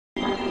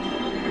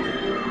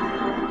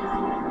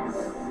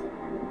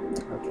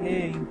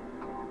Okay.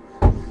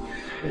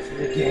 This is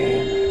a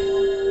game.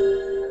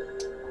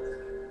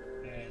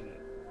 And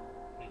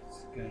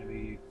it's gonna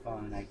be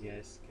fun, I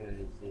guess,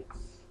 because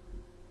it's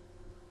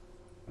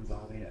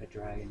involving a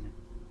dragon.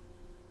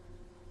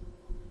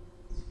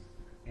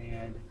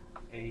 And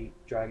a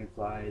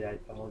dragonfly that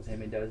follows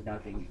him and does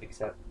nothing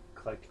except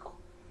collect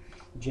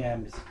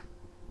gems.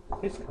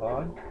 It's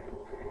called,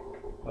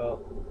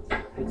 well,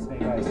 it's made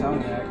by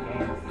That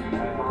game.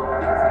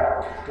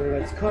 That's what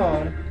it's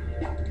called.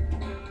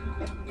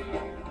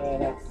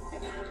 And that's,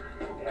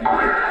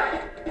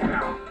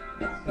 yeah.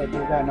 That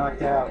dude got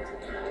knocked out.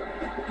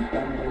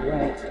 Down where he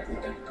went.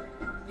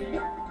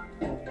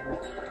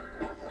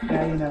 And,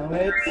 yeah, you know,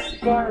 it's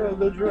Spyro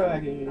the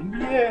Dragon.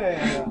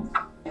 Yeah!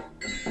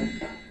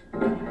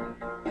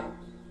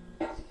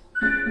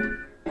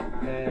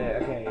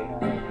 Okay, I'm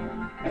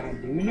gonna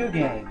do a new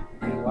game.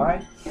 You know why?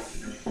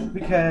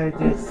 Because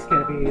it's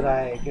gonna be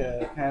like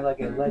kind of like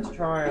a let's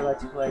try or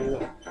let's play,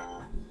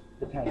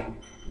 depending.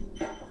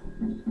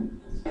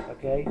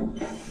 Okay.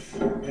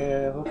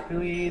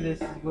 Hopefully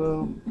this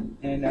will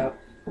end up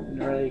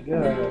really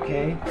good.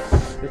 Okay.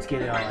 Let's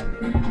get it on.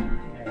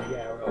 And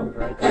yeah, we're over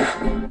right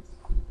there.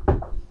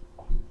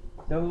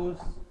 Those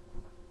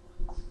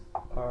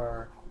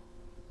are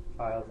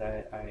files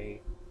that I'm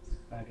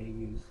not gonna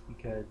use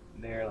because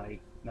they're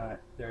like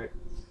they're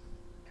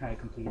kind of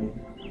completed.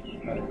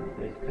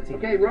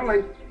 Okay,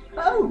 rolling.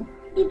 Oh,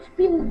 it's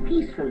been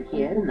peaceful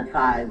here in the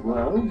Five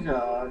Worlds,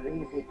 or is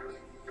it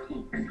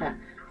six,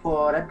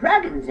 for a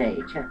Dragon's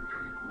Age.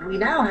 We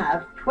now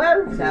have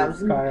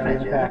 12,000 treasure in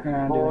the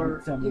background for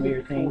doing some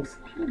weird things.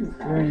 We're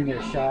gonna get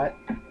a shot.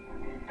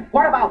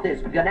 What about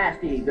this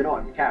nasty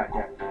Gnort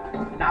character?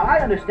 Now, I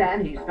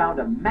understand he's found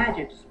a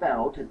magic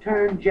spell to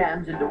turn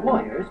gems into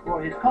warriors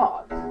for his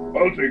cause.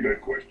 I'll take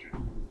that question.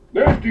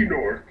 Nasty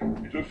North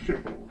is a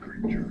simple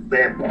creature.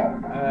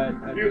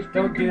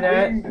 Don't do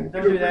that.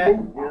 Don't do that.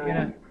 You're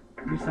gonna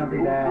do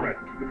something bad.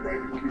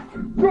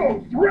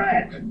 No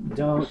threat!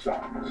 Don't.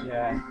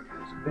 Yeah.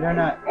 Better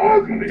not.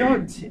 Ugly.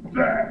 Don't.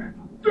 There.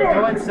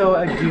 No one's so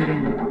good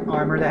in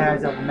armor that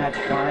has a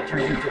magic wand that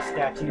turns into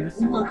statues.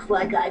 Looks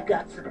like I've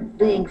got some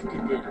things to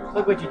do.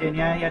 Look what you did.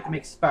 Yeah, you have to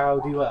make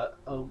Spyro do a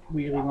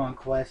weirdly long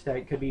quest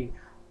that could be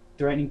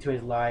threatening to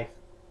his life,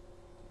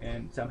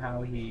 and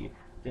somehow he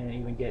didn't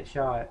even get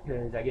shot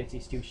because I guess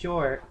he's too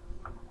short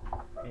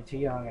and too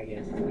young. I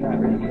guess he's not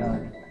really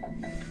young.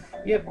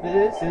 Yep,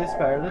 this is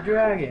Spyro the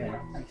Dragon.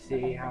 You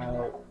see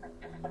how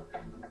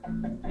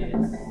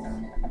it's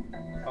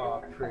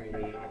all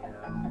pretty,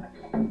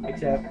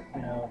 except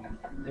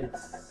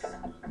it's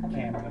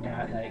camera,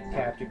 not like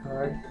capture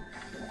card.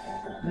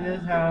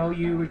 This is how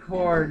you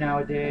record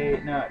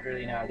nowadays. Not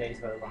really nowadays,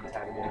 but a long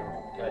time ago.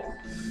 But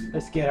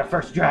let's get our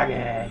first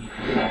dragon.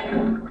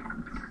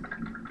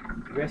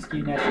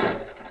 Rescue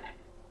Nestor.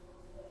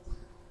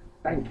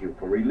 Thank you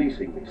for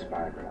releasing me,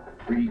 Spyro.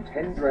 Free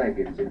 10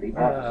 dragons in the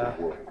opposite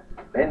world.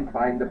 Then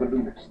find the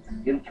balloonist.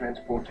 He'll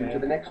transport you to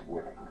the next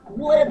world.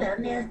 What about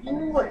Nasty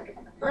Nork?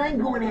 I'm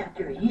going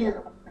after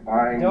him.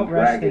 Find Don't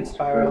rush dragons things,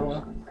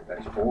 Spyro. first.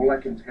 That's all I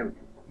can tell you.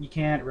 You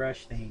can't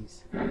rush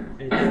things.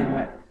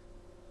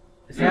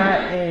 It's not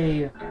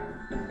a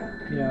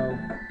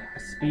a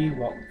speed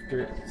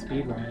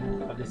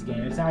run of this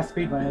game. It's not a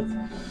speed run.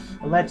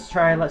 It's a let's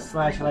try, let's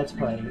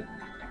play.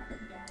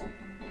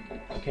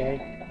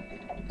 Okay,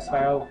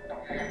 Spyro,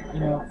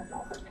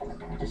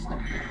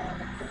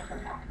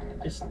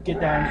 just get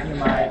that into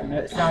your mind.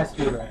 It's not a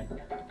speed run.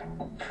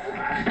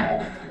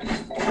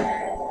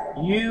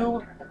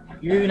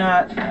 You're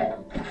not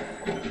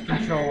in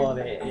control of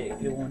it.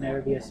 It will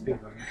never be a speed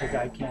run because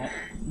I can't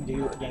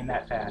do a game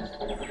that fast.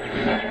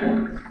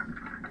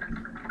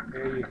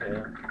 There you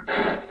go.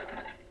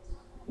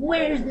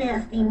 Where's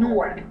Nasty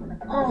Nork?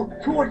 I'll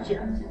torch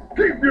him.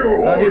 Keep your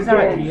horse He's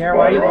not on, here.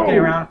 Why are you Spyro. looking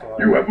around for?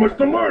 You have much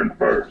to learn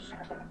first.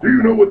 Do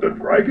you know what the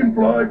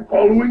dragonfly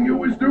following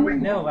you is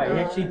doing? No, I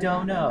actually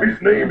don't know. His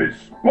name is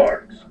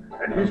Sparks,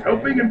 and he's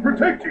helping and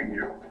protecting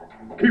you.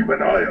 Keep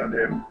an eye on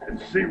him and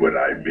see what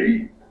I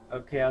mean.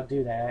 Okay, I'll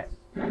do that.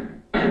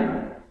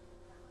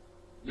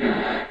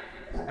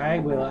 I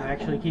will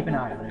actually keep an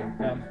eye on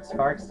him.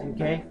 Sparks, you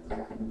okay?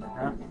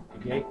 Huh?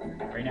 Okay?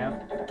 Right now?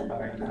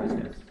 Alright, let's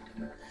go.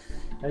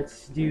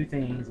 Let's do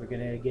things. We're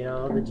gonna get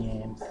all the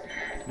gems,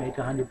 make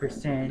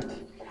 100%,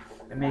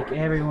 and make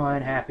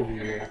everyone happy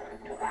here.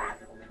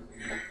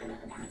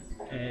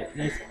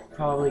 It's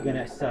probably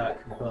gonna suck,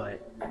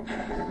 but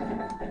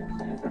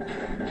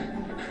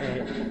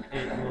it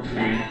will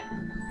be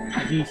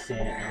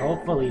decent.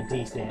 Hopefully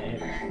decent.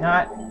 If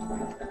not,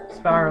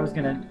 Spyro's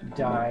gonna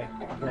die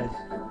because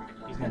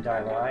he's gonna die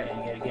a lot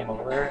and get a game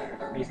over.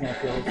 He's gonna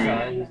feel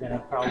sorry. He's gonna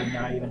probably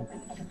not even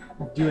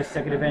do a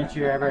second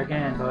adventure ever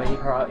again, but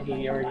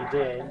he already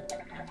did.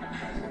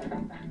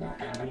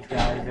 And these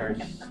guys are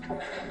just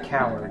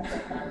cowards.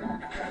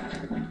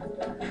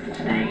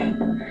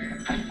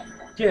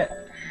 Yeah.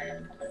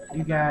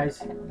 You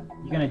guys,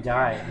 you're gonna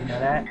die. You know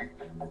that?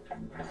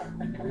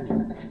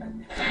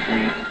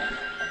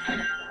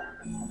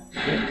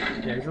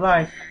 Yep, there's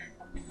life.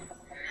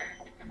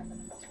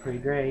 pretty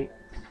great.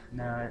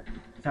 No,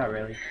 it's not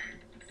really.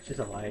 It's just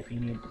a life. You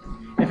need.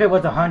 If it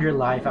was 100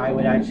 life, I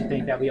would actually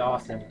think that'd be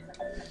awesome.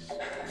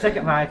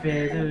 Second life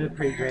is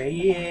pretty great.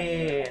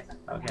 Yeah.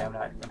 Okay, I'm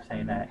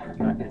saying that. I'm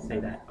not gonna say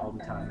that all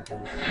the time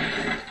because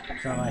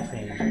it's not my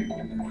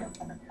thing.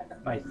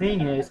 My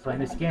thing is playing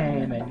this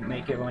game and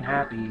make everyone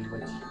happy,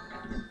 which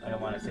I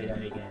don't want to say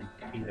that again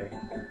either.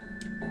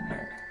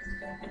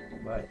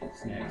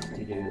 What's next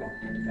to do?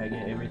 Did I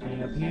get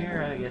everything up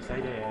here? I guess I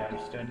did. I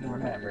just don't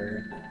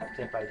remember.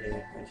 Except I did.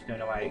 I just don't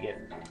know why I get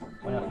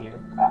one up here.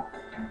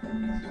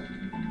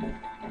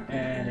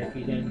 And if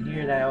you didn't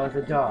hear that, I was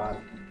a dog.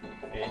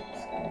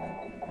 It's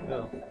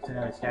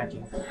another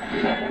statue.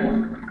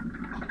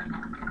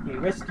 Okay,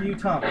 rescue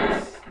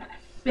Thomas.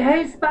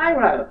 Hey,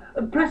 Spyro,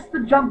 press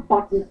the jump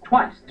button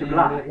twice to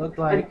glide. It looked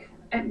like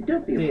and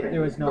don't be afraid.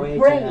 there was no H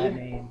in that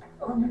name.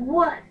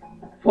 What?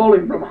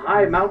 Falling from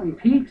high mountain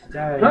peaks,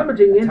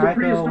 plummeting into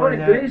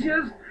prehistoric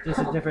glaciers. Just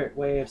a different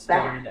way of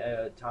spelling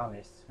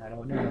Thomas. I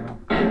don't know.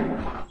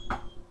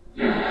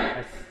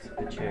 That's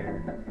the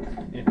chair,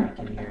 if you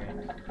can hear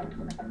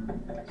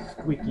it.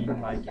 Squeaking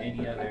like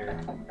any other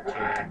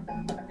chair.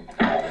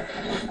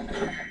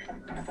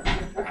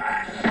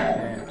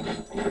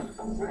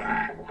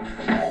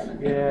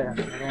 Yeah,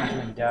 everyone's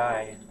gonna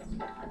die.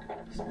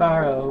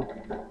 Spyro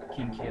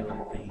can kill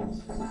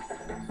things.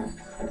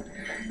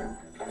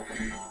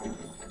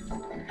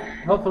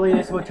 Hopefully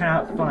this will turn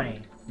out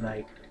funny,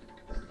 like,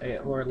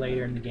 or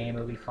later in the game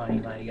it'll be funny,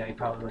 like I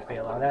probably would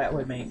fail out. That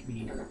would make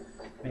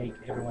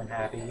everyone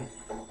happy.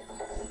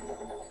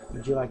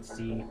 Would you like to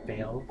see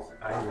fails?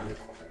 I would.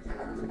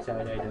 I'm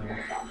excited I don't.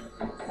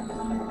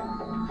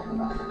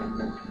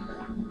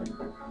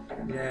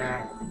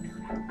 Yeah.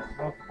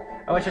 Well,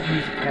 I wish I could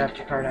use a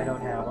capture card I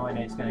don't have. Well, I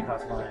know it's gonna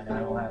cost money and I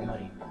don't have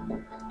money.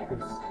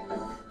 Because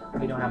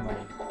we don't have money.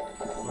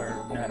 Or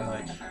not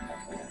much.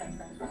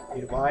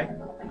 Why?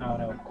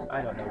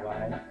 I don't know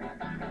why.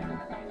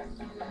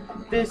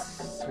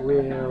 This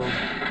will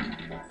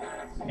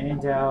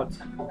end out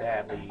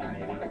badly,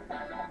 maybe.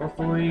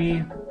 Hopefully,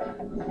 you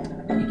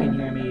can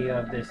hear me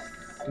of this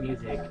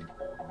music.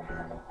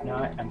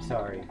 Not, I'm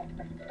sorry.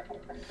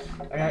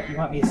 You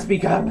want me to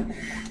speak up?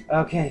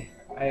 Okay.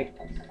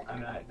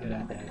 I'm not good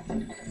at that.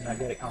 I'm not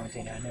good at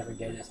commentating. I never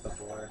did this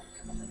before.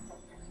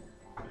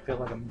 I feel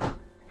like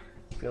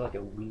a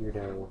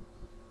weirdo.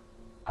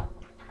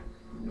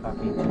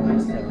 Talking to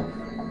myself.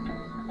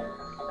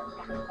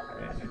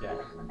 Alright, we're done.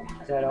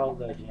 Is that all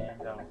the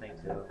gems? I don't think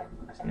so.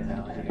 Let's get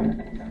out of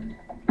here.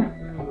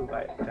 Ooh,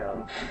 I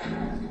fell.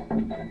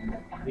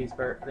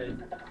 The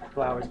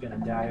flower's gonna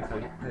die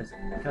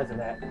because of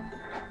that.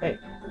 Hey,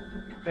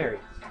 Barry.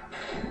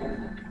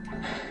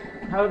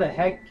 How the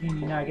heck can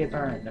you not get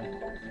burned?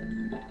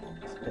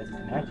 It's because it's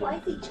magic. Why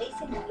is he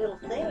chasing that little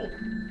thing?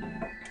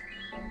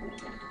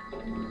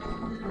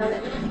 No,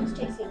 that little thing's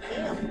chasing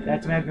him.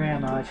 That's my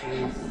grandma.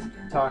 She's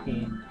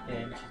talking,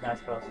 and she's not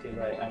supposed to,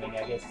 but I mean,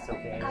 I guess it's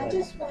okay. I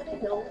just want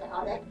to know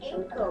how that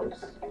game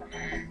goes.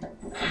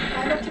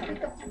 Why don't you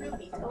pick up the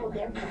rubies? Oh,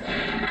 there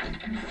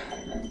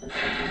we go.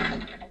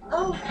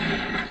 Oh,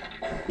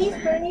 he's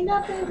burning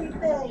up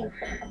everything.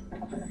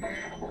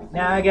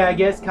 Now I got a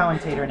guest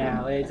commentator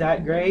now. Is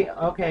that great?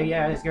 Okay,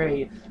 yeah, it's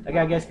great. I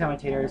got a guest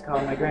commentator. It's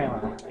called my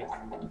grandma.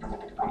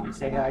 You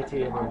say hi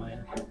to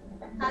everyone.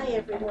 Hi,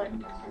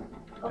 everyone.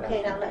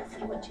 Okay, now let's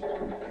see what you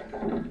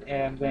do.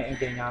 And I'm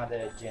getting all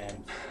the gems.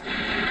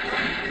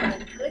 My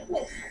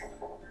goodness.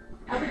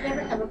 I would never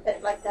have a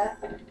pet like that.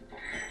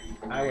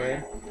 I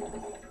would.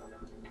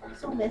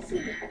 So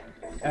messy.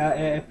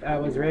 If I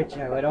was rich,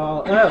 I would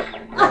all. Oh!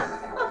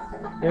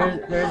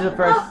 There's the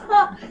first.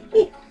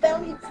 He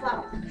belly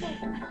flopped.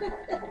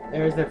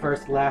 There's the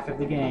first laugh of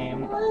the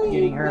game. Oh,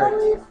 Getting hurt.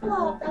 belly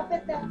flopped. I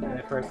bet that And the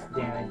hurt. first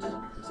damage.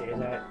 You see, is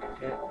that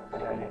it?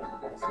 Is that it?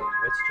 Let's see.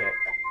 Let's check.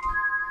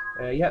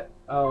 Yep.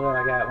 Oh, well,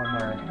 I got one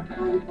more.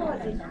 Oh, you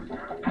paused it.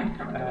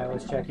 I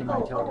was checking my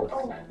totals.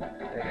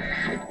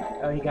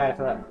 Oh, you got it,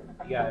 Philip.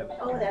 You got it.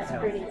 Oh, that's No.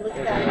 pretty. Look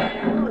at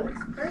that. Oh,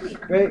 it's pretty.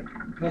 Great.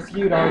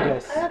 Rescued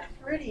Argus. That's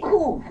pretty.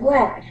 Oh,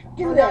 Flash,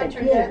 do Oh, that now it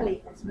turned again.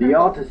 ugly. It's The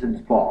purple.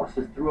 artisan's boss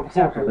is through a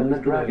portal in the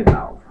dragon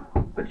mouth.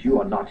 But you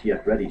are not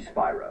yet ready,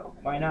 Spyro.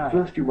 Why not?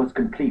 First you must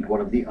complete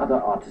one of the other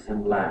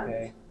artisan lands.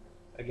 Okay.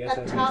 I guess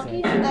A that talking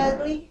makes sense.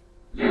 ugly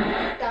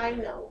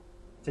dino.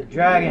 It's a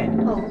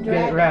dragon. Oh, Get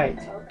dragon. it right.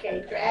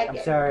 Okay, dragon.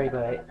 I'm sorry,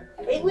 but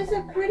It was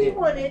a pretty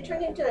one. It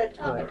turned into a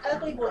talking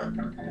ugly one.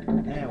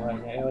 it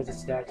wasn't. It was a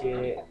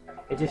statue.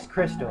 It's just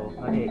crystal.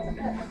 Okay.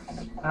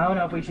 I don't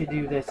know if we should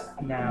do this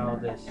now,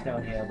 this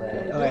stone hill,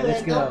 but alright,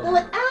 let's Don't do go.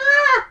 it.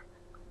 Ah!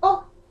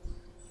 Oh!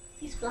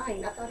 He's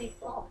flying. I thought he'd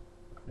fall.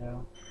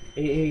 No.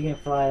 He can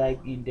fly like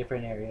in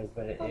different areas,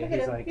 but Oh, look at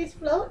he's him. like He's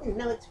floating.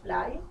 No, it's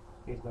flying.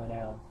 he's going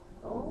down.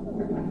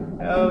 Oh.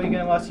 Oh, you're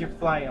gonna lost your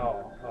flying.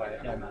 Oh,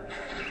 alright, never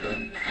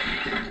mind.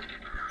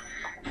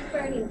 He's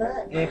burning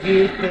butt. If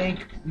you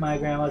think my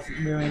grandma's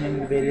ruining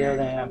the video,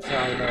 then I'm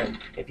sorry, but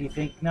if you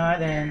think not,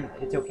 then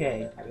it's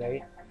okay,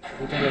 okay?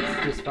 You think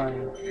it's just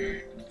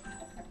funny.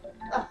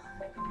 Oh.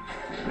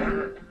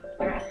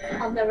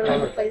 I'll never let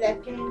you play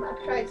that game.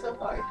 I've tried so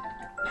hard.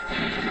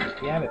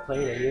 You haven't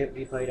played it.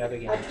 You played other I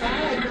games.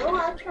 tried. No,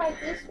 I tried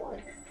this one.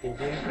 Did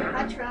you?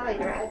 I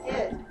tried. I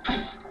did.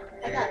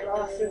 I got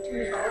lost through too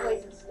many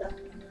hallways and stuff.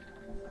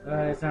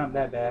 It's not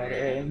that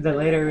bad. The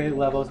later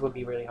levels would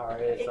be really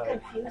hard. It's It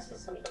like,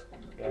 confuses me.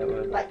 yeah, it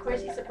would. Like,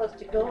 where's he supposed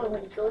to go? And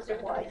when he goes there,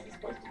 why is he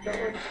supposed to go?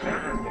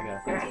 And There you go.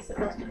 where's he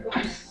supposed to go?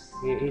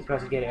 He's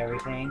supposed to get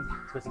everything.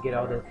 He's supposed to get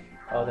all the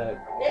He went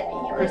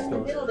in the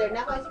crystals. middle there.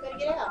 Now how's he going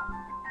to get out?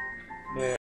 Yeah.